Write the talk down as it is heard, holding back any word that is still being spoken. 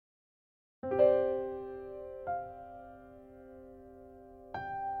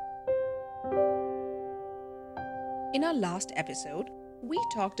In our last episode, we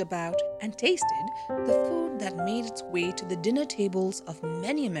talked about and tasted the food that made its way to the dinner tables of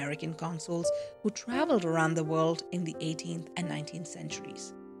many American consuls who traveled around the world in the 18th and 19th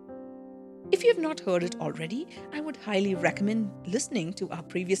centuries. If you have not heard it already, I would highly recommend listening to our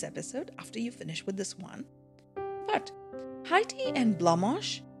previous episode after you finish with this one. But Haiti and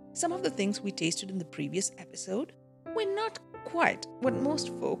Blancmange, some of the things we tasted in the previous episode, were not quite what most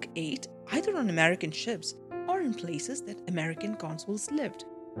folk ate either on American ships or in places that American consuls lived.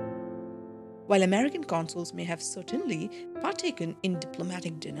 While American consuls may have certainly partaken in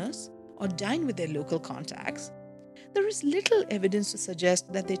diplomatic dinners or dined with their local contacts, there is little evidence to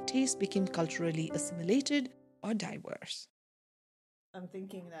suggest that their taste became culturally assimilated or diverse. I'm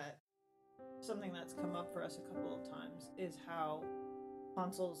thinking that something that's come up for us a couple of times is how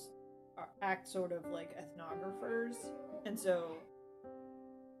consuls act sort of like ethnographers. And so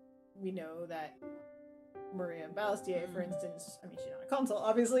we know that Maria Ballastier, for instance, I mean, she's not a consul,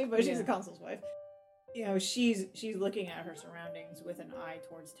 obviously, but she's a consul's wife. You know, she's looking at her surroundings with an eye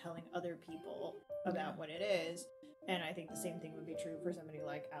towards telling other people about what it is. And I think the same thing would be true for somebody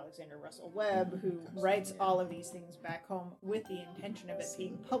like Alexander Russell Webb, who writes all of these things back home with the intention of it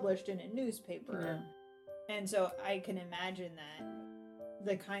being published in a newspaper. Yeah. And so I can imagine that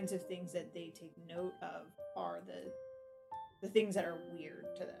the kinds of things that they take note of are the things that are weird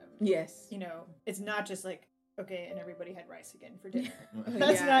to them. Yes. You know, it's not just like, okay, and everybody had rice again for dinner.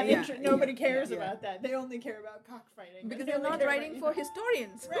 That's nobody cares about that. They only care about cockfighting. Because they're not writing for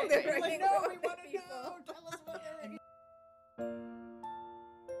historians. Right. They're Like, writing no, for we want to people. know. Tell us about it.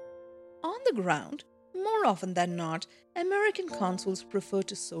 On the ground, more often than not, American consuls prefer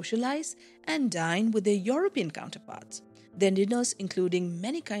to socialize and dine with their European counterparts, their dinners including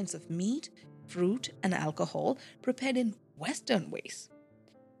many kinds of meat, fruit, and alcohol prepared in Western ways.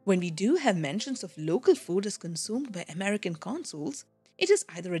 When we do have mentions of local food as consumed by American consuls, it is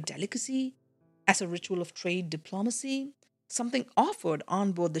either a delicacy, as a ritual of trade diplomacy, something offered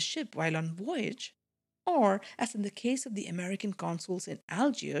on board the ship while on voyage, or, as in the case of the American consuls in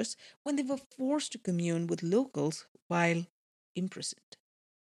Algiers, when they were forced to commune with locals while imprisoned.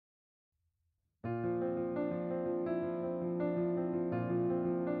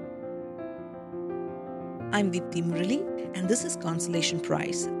 I'm Deepthi Murali, and this is Consolation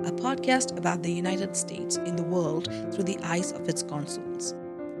Prize, a podcast about the United States in the world through the eyes of its consuls.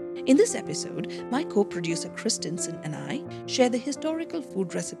 In this episode, my co-producer Chris Stinson and I share the historical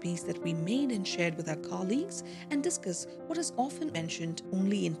food recipes that we made and shared with our colleagues and discuss what is often mentioned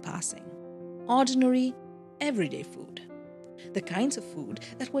only in passing: ordinary, everyday food. The kinds of food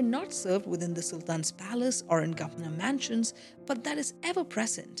that were not served within the Sultan's palace or in governor mansions, but that is ever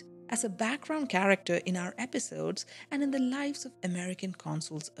present as a background character in our episodes and in the lives of American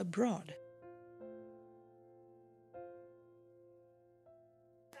consuls abroad.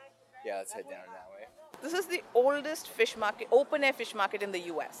 Yeah, let's head down that way. This is the oldest fish market, open-air fish market in the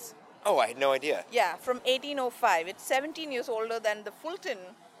U.S. Oh, I had no idea. Yeah, from 1805. It's 17 years older than the Fulton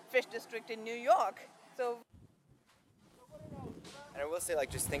Fish District in New York. So, And I will say,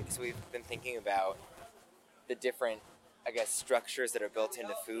 so we've been thinking about the different, structures that are built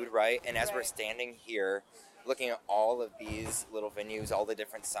into food, right? And as we're standing here, looking at all of these little venues, all the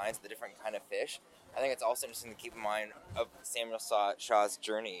different signs, the different kind of fish, I think it's also interesting to keep in mind of Samuel Shaw's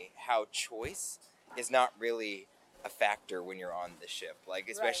journey, how choice is not really a factor when you're on the ship.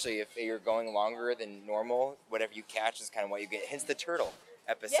 Especially if you're going longer than normal, whatever you catch is kind of what you get. Hence the turtle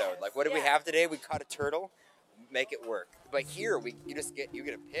episode. Yes, What did we have today? We caught a turtle. Make it work. But here, you get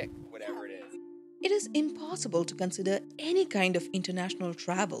to pick whatever it is. It is impossible to consider any kind of international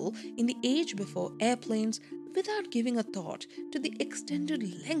travel in the age before airplanes without giving a thought to the extended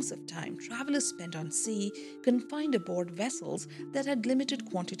lengths of time travelers spent on sea, confined aboard vessels that had limited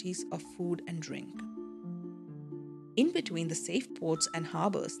quantities of food and drink. In between the safe ports and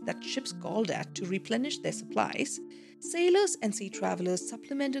harbors that ships called at to replenish their supplies, sailors and sea travelers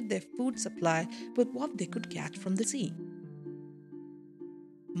supplemented their food supply with what they could catch from the sea.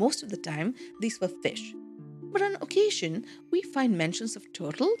 Most of the time, these were fish. But on occasion, we find mentions of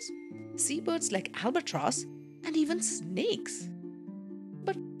turtles, seabirds like albatross, and even snakes.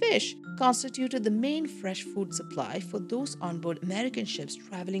 But fish constituted the main fresh food supply for those on board American ships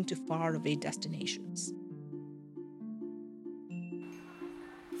traveling to faraway destinations.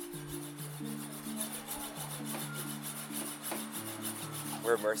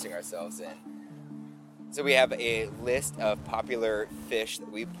 We're immersing ourselves in. So we have a list of popular fish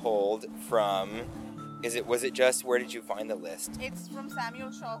that we pulled from. Where did you find the list? it's from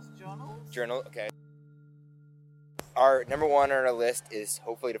Samuel Shaw's Journal, okay. Our number one on our list is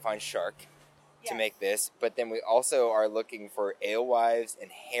hopefully to find shark. to Yes. make this, but then we also are looking for alewives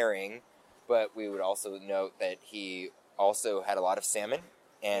and herring, but we would also note that he also had a lot of salmon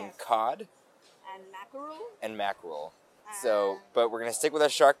and Yes. cod And mackerel. and mackerel. So, And- but we're going to stick with our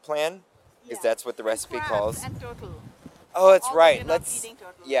shark plan, because Yeah. that's what the And recipe crabs calls. And turtle. Oh, that's Although right. we're not Let's eating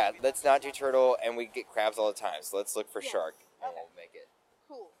turtle, yeah, maybe let's not do turtle, and we get crabs all the time. So let's look for Yes. shark, and Okay. we'll make it.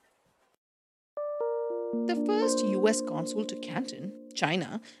 Cool. The first US consul to Canton,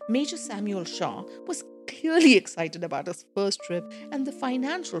 China, Major Samuel Shaw, was clearly excited about his first trip and the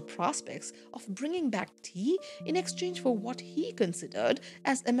financial prospects of bringing back tea in exchange for what he considered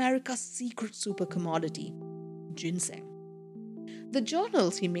as America's secret super commodity, ginseng. The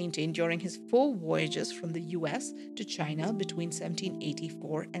journals he maintained during his 4 voyages from the US to China between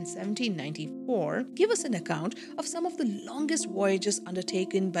 1784 and 1794 give us an account of some of the longest voyages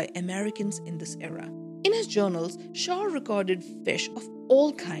undertaken by Americans in this era. In his journals, Shaw recorded fish of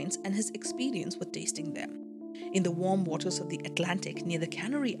all kinds and his experience with tasting them. In the warm waters of the Atlantic near the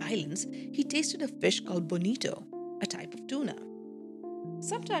Canary Islands, he tasted a fish called bonito, a type of tuna.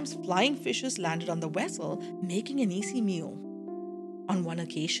 Sometimes flying fishes landed on the vessel, making an easy meal. On one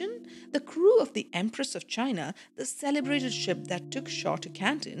occasion, the crew of the Empress of China, the celebrated ship that took Shaw to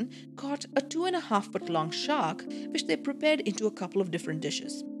Canton, caught a 2.5-foot long shark, which they prepared into a couple of different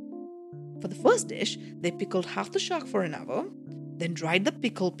dishes. For the first dish, they pickled half the shark for an hour, then dried the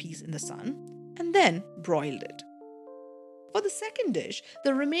pickled piece in the sun, and then broiled it. For the second dish,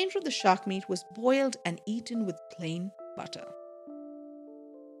 the remainder of the shark meat was boiled and eaten with plain butter.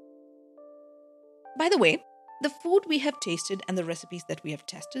 By the way, the food we have tasted and the recipes that we have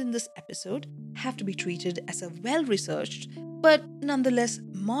tested in this episode have to be treated as a well-researched but nonetheless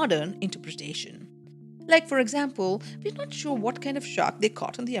modern interpretation. Like, for example, we're not sure what kind of shark they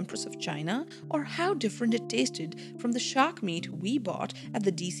caught on the Empress of China or how different it tasted from the shark meat we bought at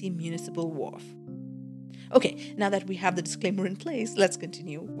the DC Municipal Wharf. Okay, now that we have the disclaimer in place, let's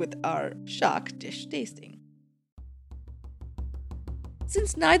continue with our shark dish tasting.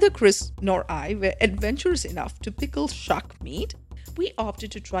 Since neither Chris nor I were adventurous enough to pickle shark meat, we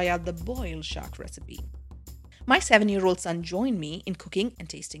opted to try out the boiled shark recipe. My 7-year-old son joined me in cooking and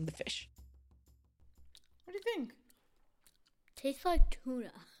tasting the fish. What do you think? Tastes like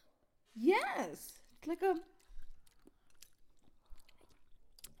tuna. Yes, it's like a.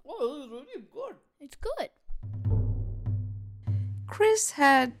 Oh, this is really good. It's good. Chris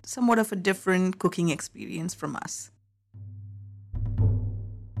had somewhat of a different cooking experience from us.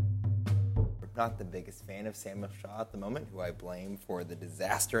 Not the biggest fan of Samuel Shaw at the moment, who I blame for the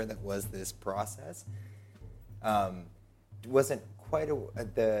disaster that was this process. Wasn't quite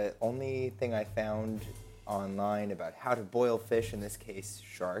the only thing I found online about how to boil fish, in this case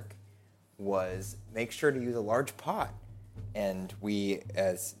shark, was make sure to use a large pot. And we,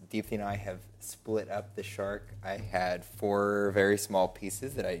 as Deepthi and I, have split up the shark. I had 4 very small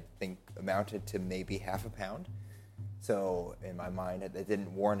pieces that I think amounted to maybe half a pound. So in my mind, it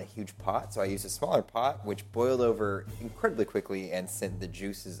didn't warrant a huge pot. So I used a smaller pot, which boiled over incredibly quickly and sent the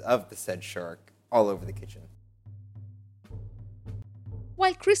juices of the said shark all over the kitchen.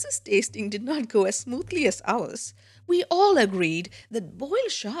 While Chris's tasting did not go as smoothly as ours, we all agreed that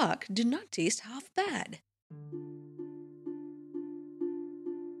boiled shark did not taste half bad.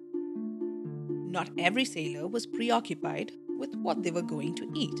 Not every sailor was preoccupied with what they were going to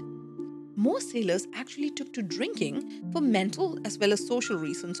eat. Most sailors actually took to drinking for mental as well as social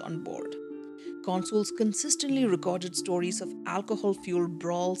reasons on board. Consuls consistently recorded stories of alcohol-fueled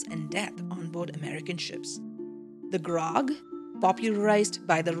brawls and death on board American ships. The grog, popularized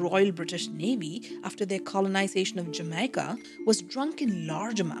by the Royal British Navy after their colonization of Jamaica, was drunk in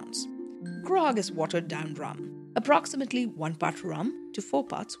large amounts. Grog is watered-down rum, approximately 1 part rum to 4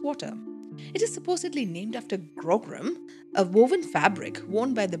 parts water. It is supposedly named after grogram, a woven fabric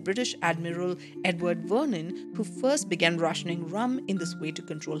worn by the British Admiral Edward Vernon, who first began rationing rum in this way to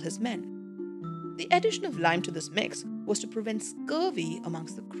control his men. The addition of lime to this mix was to prevent scurvy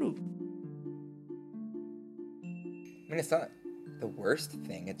amongst the crew. I mean, it's not the worst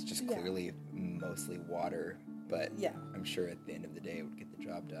thing. It's just Yeah. clearly mostly water. But Yeah. I'm sure at the end of the day it would get the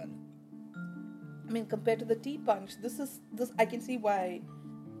job done. I mean, compared to the tea punch, this I can see why,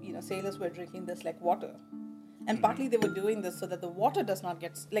 sailors were drinking this like water, and partly they were doing this so that the water does not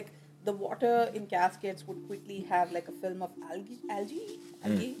get the water in caskets would quickly have like a film of algae.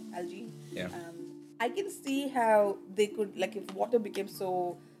 Yeah. I can see how they could, like, if water became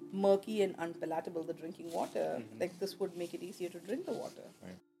so murky and unpalatable, the drinking water, like this would make it easier to drink the water.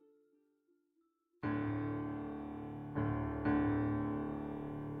 Right.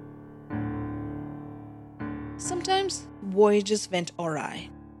 Sometimes voyages went awry.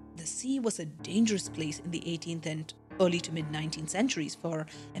 the sea was a dangerous place in the 18th and early to mid 19th centuries for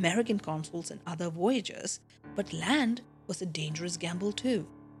American consuls and other voyagers, but land was a dangerous gamble too.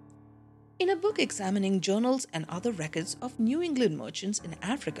 In a book examining journals and other records of New England merchants in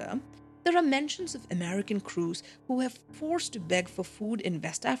Africa, there are mentions of American crews who were forced to beg for food in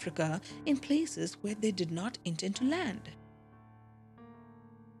West Africa in places where they did not intend to land.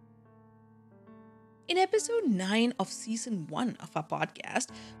 In episode 9 of season 1 of our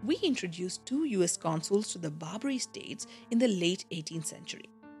podcast, we introduced 2 US consuls to the Barbary States in the late 18th century.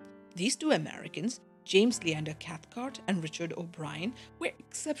 These 2 Americans, James Leander Cathcart and Richard O'Brien, were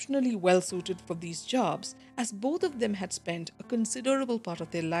exceptionally well suited for these jobs, as both of them had spent a considerable part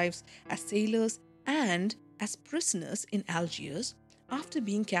of their lives as sailors and as prisoners in Algiers after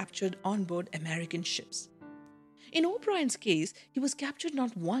being captured on board American ships. In O'Brien's case, he was captured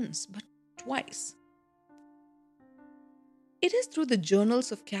not once but twice. It is through the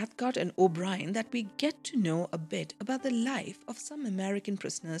journals of Cathcart and O'Brien that we get to know a bit about the life of some American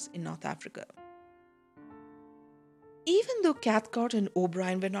prisoners in North Africa. Even though Cathcart and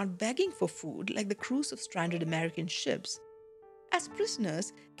O'Brien were not begging for food like the crews of stranded American ships, as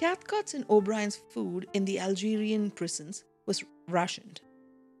prisoners, Cathcart's and O'Brien's food in the Algerian prisons was rationed.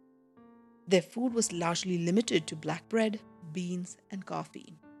 Their food was largely limited to black bread, beans, and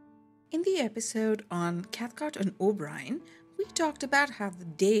coffee. In the episode on Cathcart and O'Brien, we talked about how the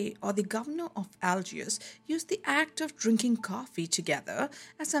Dey or the governor of Algiers used the act of drinking coffee together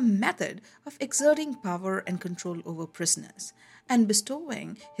as a method of exerting power and control over prisoners and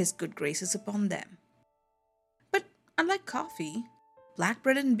bestowing his good graces upon them. But unlike coffee, black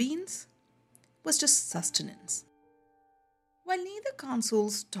bread and beans was just sustenance. While neither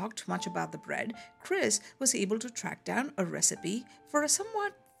consuls talked much about the bread, Chris was able to track down a recipe for a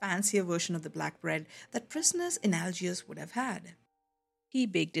somewhat fancier version of the black bread that prisoners in Algiers would have had. He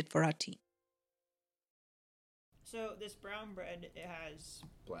baked it for our team. So this brown bread, it has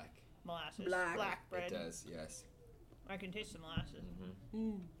Black. molasses. Black. bread. It does, yes. I can taste the molasses.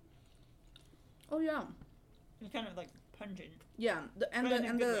 Oh yeah, It's kind of like pungent. yeah. But in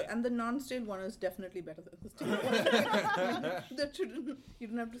a good way. The non-stale one is definitely better than the stale one. That shouldn't, you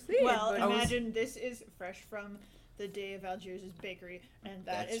don't have to say Well, it. But imagine this is fresh from the Dey of Algiers' bakery, and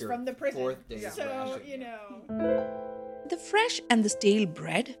That's is your from the prison. 4th day of So, ration. you know. The fresh and the stale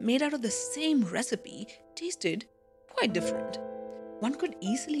bread made out of the same recipe tasted quite different. One could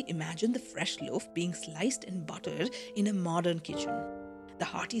easily imagine the fresh loaf being sliced and buttered in a modern kitchen. The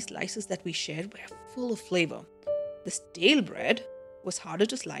hearty slices that we shared were full of flavor. The stale bread was harder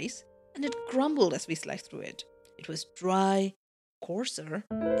to slice, and it crumbled as we sliced through it. It was dry, coarser,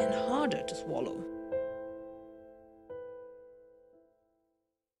 and harder to swallow.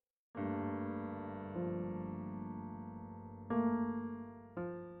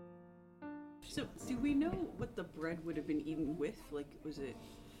 So, do we know what the bread would have been eaten with? Like, was it?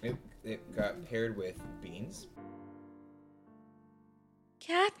 It got paired with beans.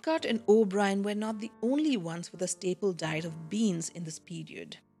 Cathcart and O'Brien were not the only ones with a staple diet of beans in this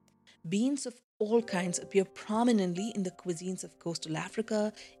period. Beans of all kinds appear prominently in the cuisines of coastal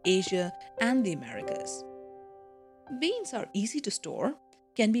Africa, Asia, and the Americas. Beans are easy to store,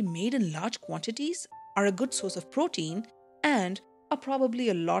 can be made in large quantities, are a good source of protein, and are probably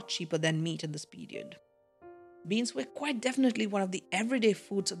a lot cheaper than meat in this period. Beans were quite definitely one of the everyday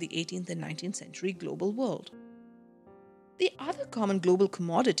foods of the 18th and 19th century global world. The other common global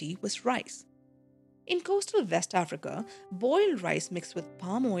commodity was rice. In coastal West Africa, boiled rice mixed with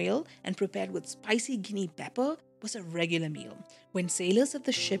palm oil and prepared with spicy Guinea pepper was a regular meal. When sailors of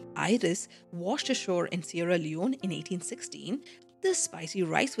the ship Iris washed ashore in Sierra Leone in 1816, this spicy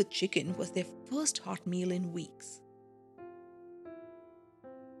rice with chicken was their first hot meal in weeks.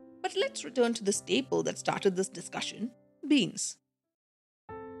 But let's return to the staple that started this discussion, beans.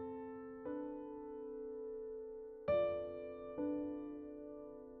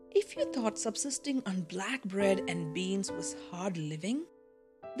 If you thought subsisting on black bread and beans was hard living,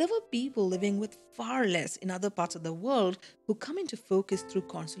 there were people living with far less in other parts of the world who come into focus through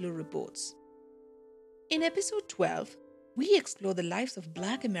consular reports. In episode 12, we explore the lives of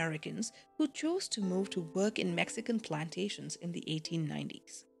Black Americans who chose to move to work in Mexican plantations in the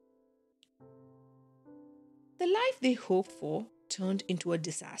 1890s. The life they hoped for turned into a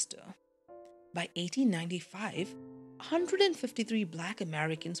disaster. By 1895, 153 Black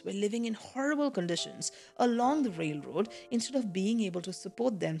Americans were living in horrible conditions along the railroad instead of being able to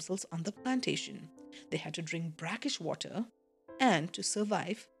support themselves on the plantation. They had to drink brackish water, and to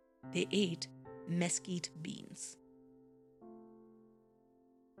survive, they ate mesquite beans.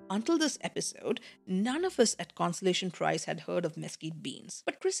 until this episode, none of us at Constellation Prize had heard of mesquite beans.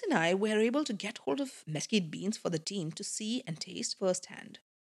 But Chris and I were able to get hold of mesquite beans for the team to see and taste firsthand.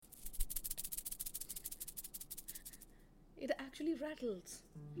 It actually rattles.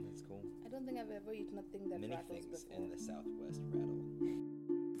 That's cool. I don't think I've ever eaten a thing that Many rattles things before. in the Southwest rattle.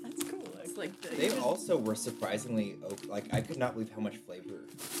 That's cool. It's like the, They also were surprisingly like I could not believe how much flavor.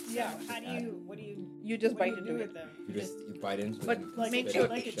 Yeah. sandwiches How do had. you? What do you? You just what do bite you into do it. with them? You bite into it. But and like spit make out sure- the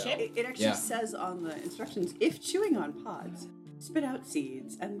like a shell. chip? it actually Yeah. says on the instructions, if chewing on pods, spit out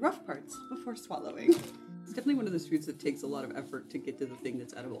seeds and rough parts before swallowing. It's definitely one of those foods that takes a lot of effort to get to the thing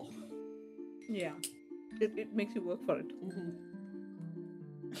that's edible. Yeah. It makes you work for it.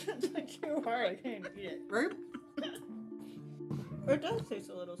 It's like too hard. I can't eat it. Right? It does taste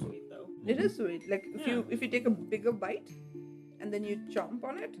a little sweet though. It is sweet. Like if you take a bigger bite and then you chomp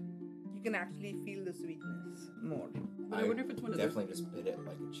on it, you can actually feel the sweetness more. But I wonder if it's one of those. definitely just bit it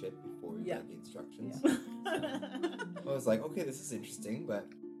like a chip before we Yeah. read the instructions. I was like, okay, this is interesting, but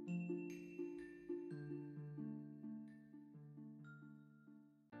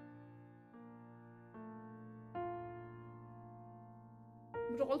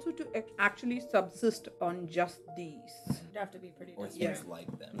But also to actually subsist on just these. You'd have to be pretty or desperate. things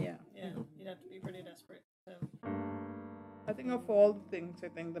like them. Yeah. Yeah, you'd have to be pretty desperate. So. I think of all the things, I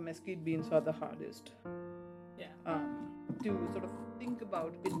think the mesquite beans are the hardest. Yeah. To sort of think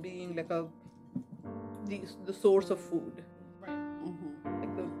about it being like the source of food. Right.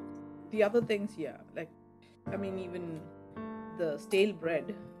 Like the other things, yeah. Like, I mean, even the stale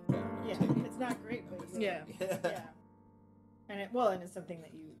bread. Yeah, it's not great, but it's Yeah. yeah. And it's something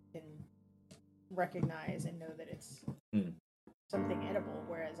that you can recognize and know that it's something edible.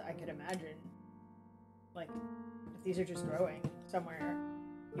 Whereas I could imagine, like, if these are just growing somewhere,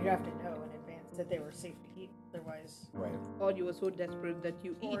 you'd have to know in advance that they were safe to eat. Otherwise, Right. Or you were so desperate that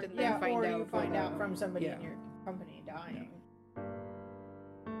you eat or, and yeah, then find or out. you find out from somebody yeah. in your company dying.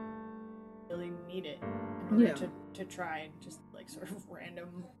 Really need it in order Yeah. to try just like sort of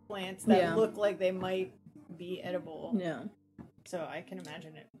random plants that Yeah. look like they might be edible. Yeah. So I can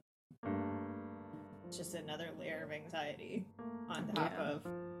imagine it. It's just another layer of anxiety on top Yeah. of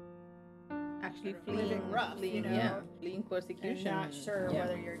Actually sort of living rough, you know, yeah, fleeing and persecution. not sure yeah.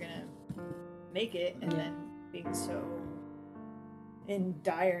 whether you're gonna make it, and Yeah. then being so in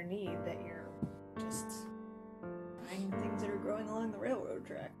dire need that you're just buying things that are growing along the railroad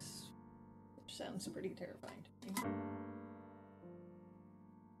tracks, which sounds pretty terrifying to me.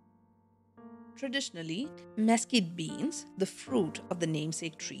 Traditionally, mesquite beans, the fruit of the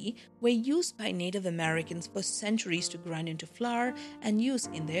namesake tree, were used by Native Americans for centuries to grind into flour and use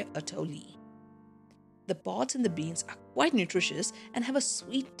in their atoli. The pods in the beans are quite nutritious and have a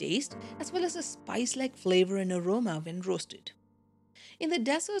sweet taste as well as a spice-like flavor and aroma when roasted. In the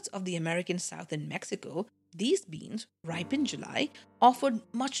deserts of the American South and Mexico, these beans, ripe in July, offered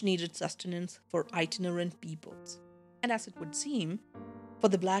much-needed sustenance for itinerant peoples. And as it would seem, for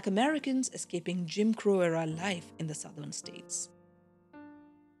the Black Americans escaping Jim Crow-era life in the southern states.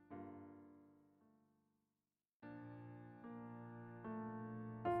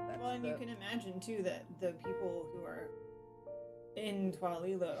 Well, and you can imagine too that the people who are in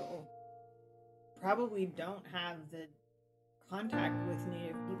Tualilo probably don't have the contact with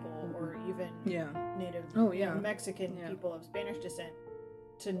Native people or even Yeah. Native Oh, yeah. Mexican Yeah. people of Spanish descent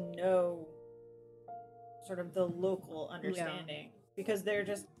to know sort of the local understanding because they're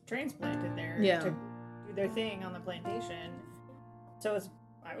just transplanted there Yeah. to do their thing on the plantation. So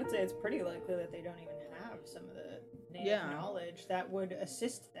I would say it's pretty likely that they don't even have some of the native Yeah. knowledge that would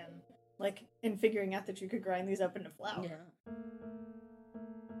assist them, like in figuring out that you could grind these up into flour. Yeah.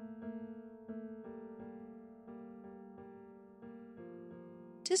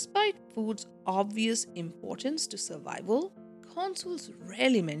 Despite food's obvious importance to survival, consuls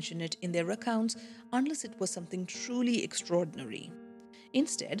rarely mention it in their accounts unless it was something truly extraordinary.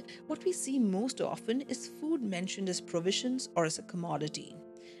 Instead, what we see most often is food mentioned as provisions or as a commodity,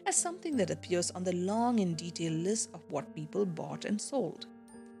 as something that appears on the long and detailed list of what people bought and sold.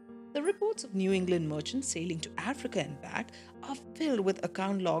 The reports of New England merchants sailing to Africa and back are filled with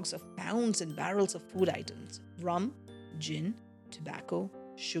account logs of pounds and barrels of food items: rum, gin, tobacco,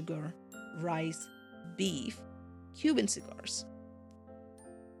 sugar, rice, beef, Cuban cigars.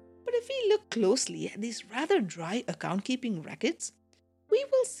 But if we look closely at these rather dry account-keeping records, we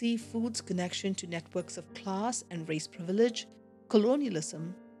will see food's connection to networks of class and race privilege,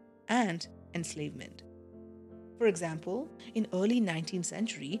 colonialism, and enslavement. For example, in early 19th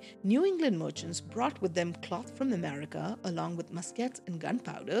century, New England merchants brought with them cloth from America along with muskets and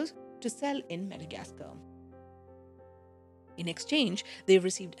gunpowder to sell in Madagascar. In exchange, they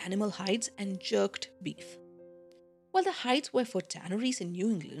received animal hides and jerked beef. While the hides were for tanneries in New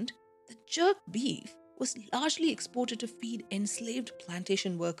England, the jerked beef was largely exported to feed enslaved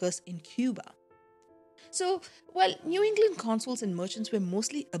plantation workers in Cuba. So, while New England consuls and merchants were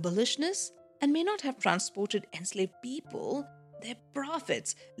mostly abolitionists and may not have transported enslaved people, their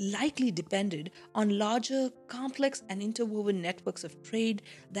profits likely depended on larger, complex, and interwoven networks of trade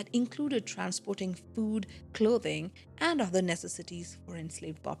that included transporting food, clothing, and other necessities for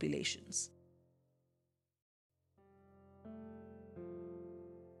enslaved populations.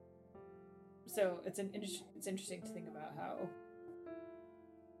 So it's interesting to think about how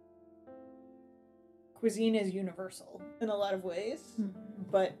cuisine is universal in a lot of ways,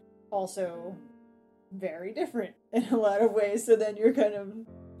 but also very different in a lot of ways. So then you're kind of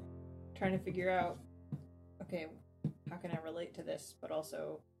trying to figure out, okay, how can I relate to this, but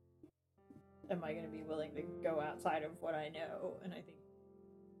also am I going to be willing to go outside of what I know? And I think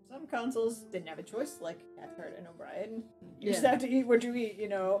some consuls didn't have a choice, like Cathcart and O'Brien. You just have to eat what you eat, you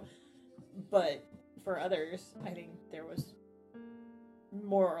know. But for others, I think there was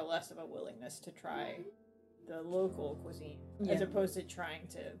more or less of a willingness to try the local cuisine as opposed to trying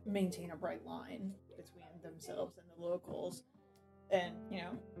to maintain a bright line between themselves and the locals. And, you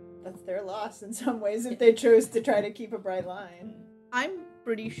know, that's their loss in some ways if they chose to try to keep a bright line. I'm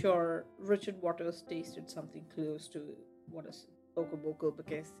pretty sure Richard Waters tasted something close to what is Boko Boko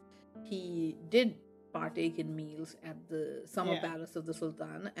because he did partake in meals at the summer palace of the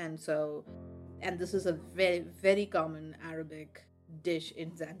Sultan, and this is a very, very common Arabic dish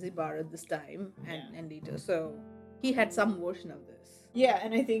in Zanzibar at this time and later. So he had some version of this. Yeah,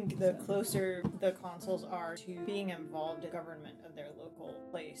 and I think the closer the consuls are to being involved in government of their local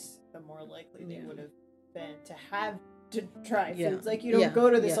place, the more likely they would have been to have to try foods. Like you don't go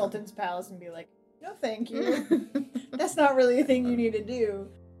to the Sultan's palace and be like, no thank you. That's not really a thing you need to do.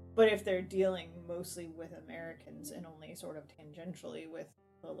 But if they're dealing mostly with Americans and only sort of tangentially with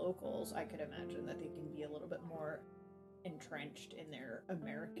the locals, I could imagine that they can be a little bit more entrenched in their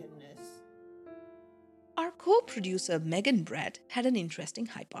Americanness. Our co-producer Megan Brett had an interesting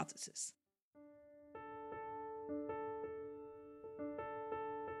hypothesis.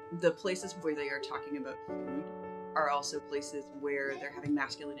 The places where they are talking about food are also places where they're having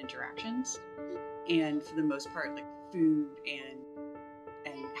masculine interactions, and for the most part, like food and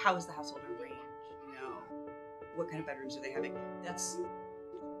how is the household arranged, you know, what kind of bedrooms are they having? That's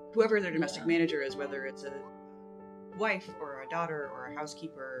whoever their domestic manager is, whether it's a wife or a daughter or a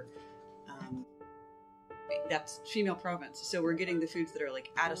housekeeper, that's female province. So we're getting the foods that are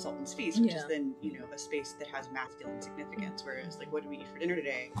like at a sultan's feast, which is then, you know, a space that has masculine significance, whereas like what do we eat for dinner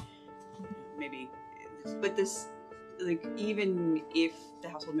today? Maybe, but this, like, even if the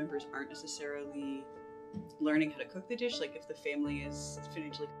household members aren't necessarily learning how to cook the dish, like if the family is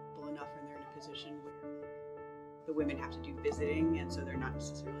financially capable enough and they're in a position where the women have to do visiting and so they're not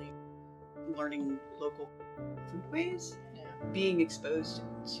necessarily learning local food ways, being exposed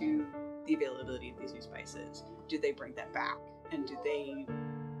to the availability of these new spices, do they bring that back? And do they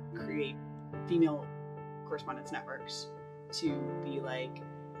create female correspondence networks to be like,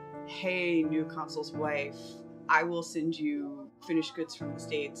 hey, new consul's wife, I will send you finished goods from the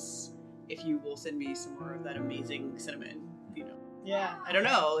States if you will send me some more of that amazing cinnamon, you know. Yeah. I don't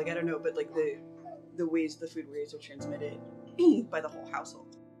know, but like the ways the food ways are transmitted by the whole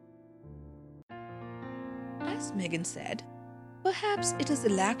household. As Megan said, perhaps it is the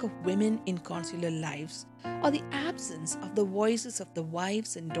lack of women in consular lives or the absence of the voices of the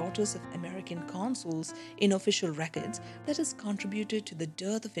wives and daughters of American consuls in official records that has contributed to the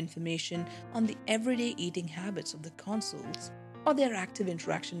dearth of information on the everyday eating habits of the consuls or their active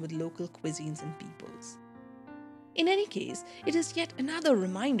interaction with local cuisines and peoples. In any case, it is yet another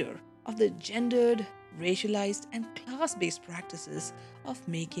reminder of the gendered, racialized, and class-based practices of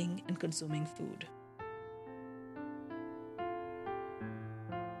making and consuming food.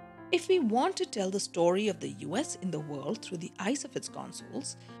 If we want to tell the story of the US in the world through the eyes of its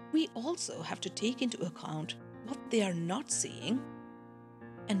consuls, we also have to take into account what they are not saying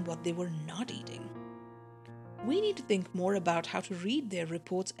and what they were not eating. We need to think more about how to read their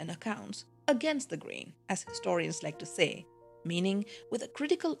reports and accounts against the grain, as historians like to say, meaning with a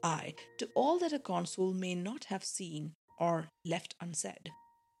critical eye to all that a consul may not have seen or left unsaid.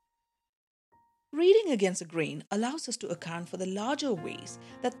 Reading against the grain allows us to account for the larger ways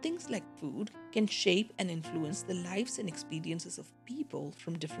that things like food can shape and influence the lives and experiences of people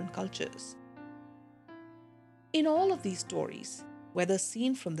from different cultures. In all of these stories, whether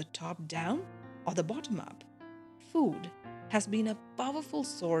seen from the top down or the bottom up, food has been a powerful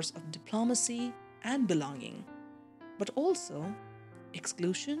source of diplomacy and belonging, but also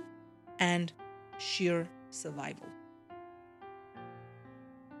exclusion and sheer survival.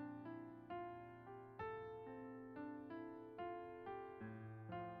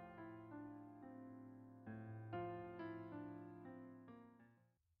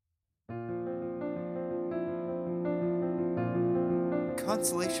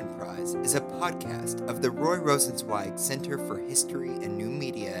 Consolation Prize is a podcast of the Roy Rosenzweig Center for History and New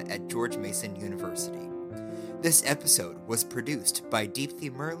Media at George Mason University. This episode was produced by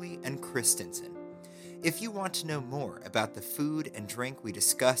Deepthi Murley and Chris Stinson. If you want to know more about the food and drink we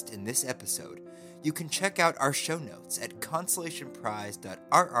discussed in this episode, you can check out our show notes at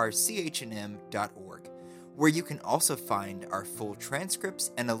consolationprize.rrchnm.org, where you can also find our full transcripts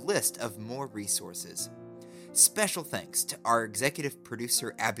and a list of more resources. Special thanks to our executive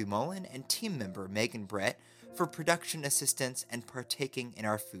producer Abby Mullen and team member Megan Brett for production assistance and partaking in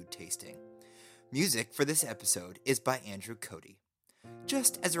our food tasting. Music for this episode is by Andrew Cody.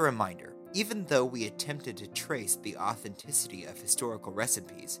 Just as a reminder, even though we attempted to trace the authenticity of historical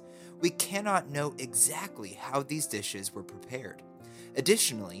recipes, we cannot know exactly how these dishes were prepared.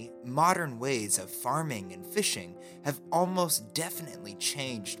 Additionally, modern ways of farming and fishing have almost definitely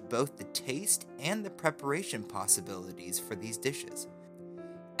changed both the taste and the preparation possibilities for these dishes.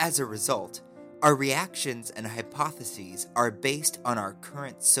 As a result, our reactions and hypotheses are based on our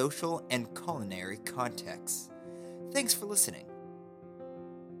current social and culinary contexts. Thanks for listening.